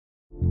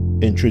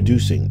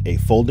Introducing a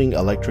folding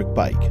electric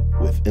bike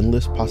with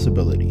endless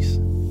possibilities.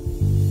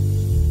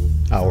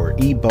 Our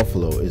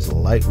e-Buffalo is a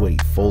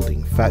lightweight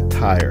folding fat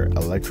tire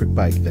electric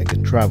bike that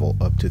can travel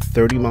up to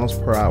 30 miles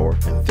per hour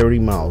and 30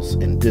 miles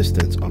in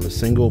distance on a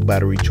single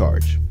battery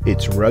charge.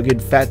 Its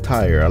rugged fat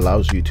tire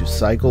allows you to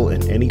cycle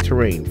in any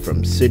terrain,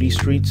 from city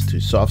streets to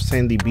soft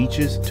sandy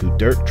beaches to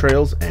dirt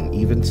trails and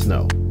even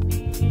snow.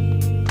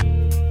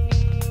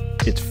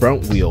 Its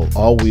front wheel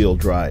all-wheel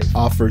drive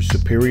offers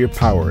superior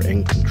power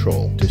and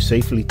control to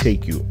safely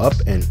take you up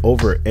and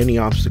over any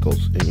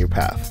obstacles in your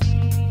path.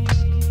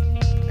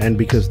 And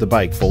because the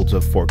bike folds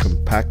up for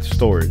compact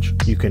storage,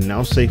 you can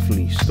now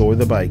safely store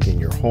the bike in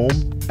your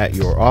home, at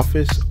your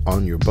office,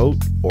 on your boat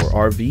or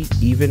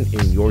RV, even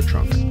in your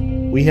trunk.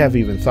 We have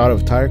even thought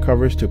of tire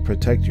covers to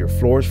protect your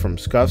floors from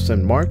scuffs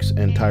and marks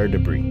and tire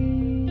debris.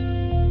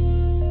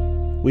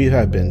 We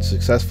have been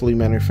successfully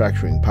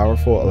manufacturing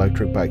powerful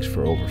electric bikes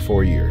for over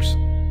 4 years.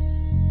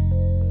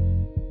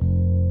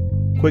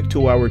 Quick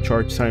 2-hour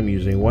charge time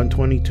using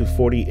 120 to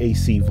 40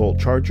 AC volt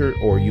charger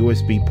or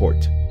USB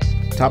port.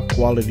 Top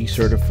quality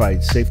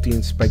certified safety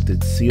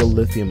inspected seal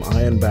lithium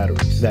ion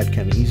batteries that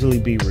can easily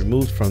be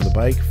removed from the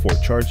bike for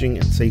charging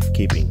and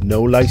safekeeping.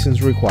 No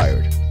license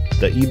required.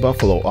 The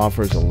e-Buffalo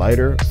offers a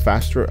lighter,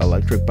 faster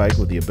electric bike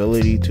with the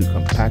ability to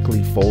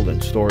compactly fold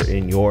and store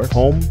in your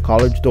home,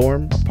 college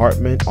dorm,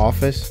 apartment,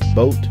 office,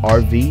 boat,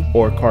 RV,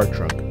 or car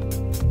trunk.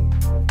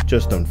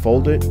 Just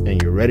unfold it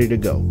and you're ready to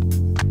go.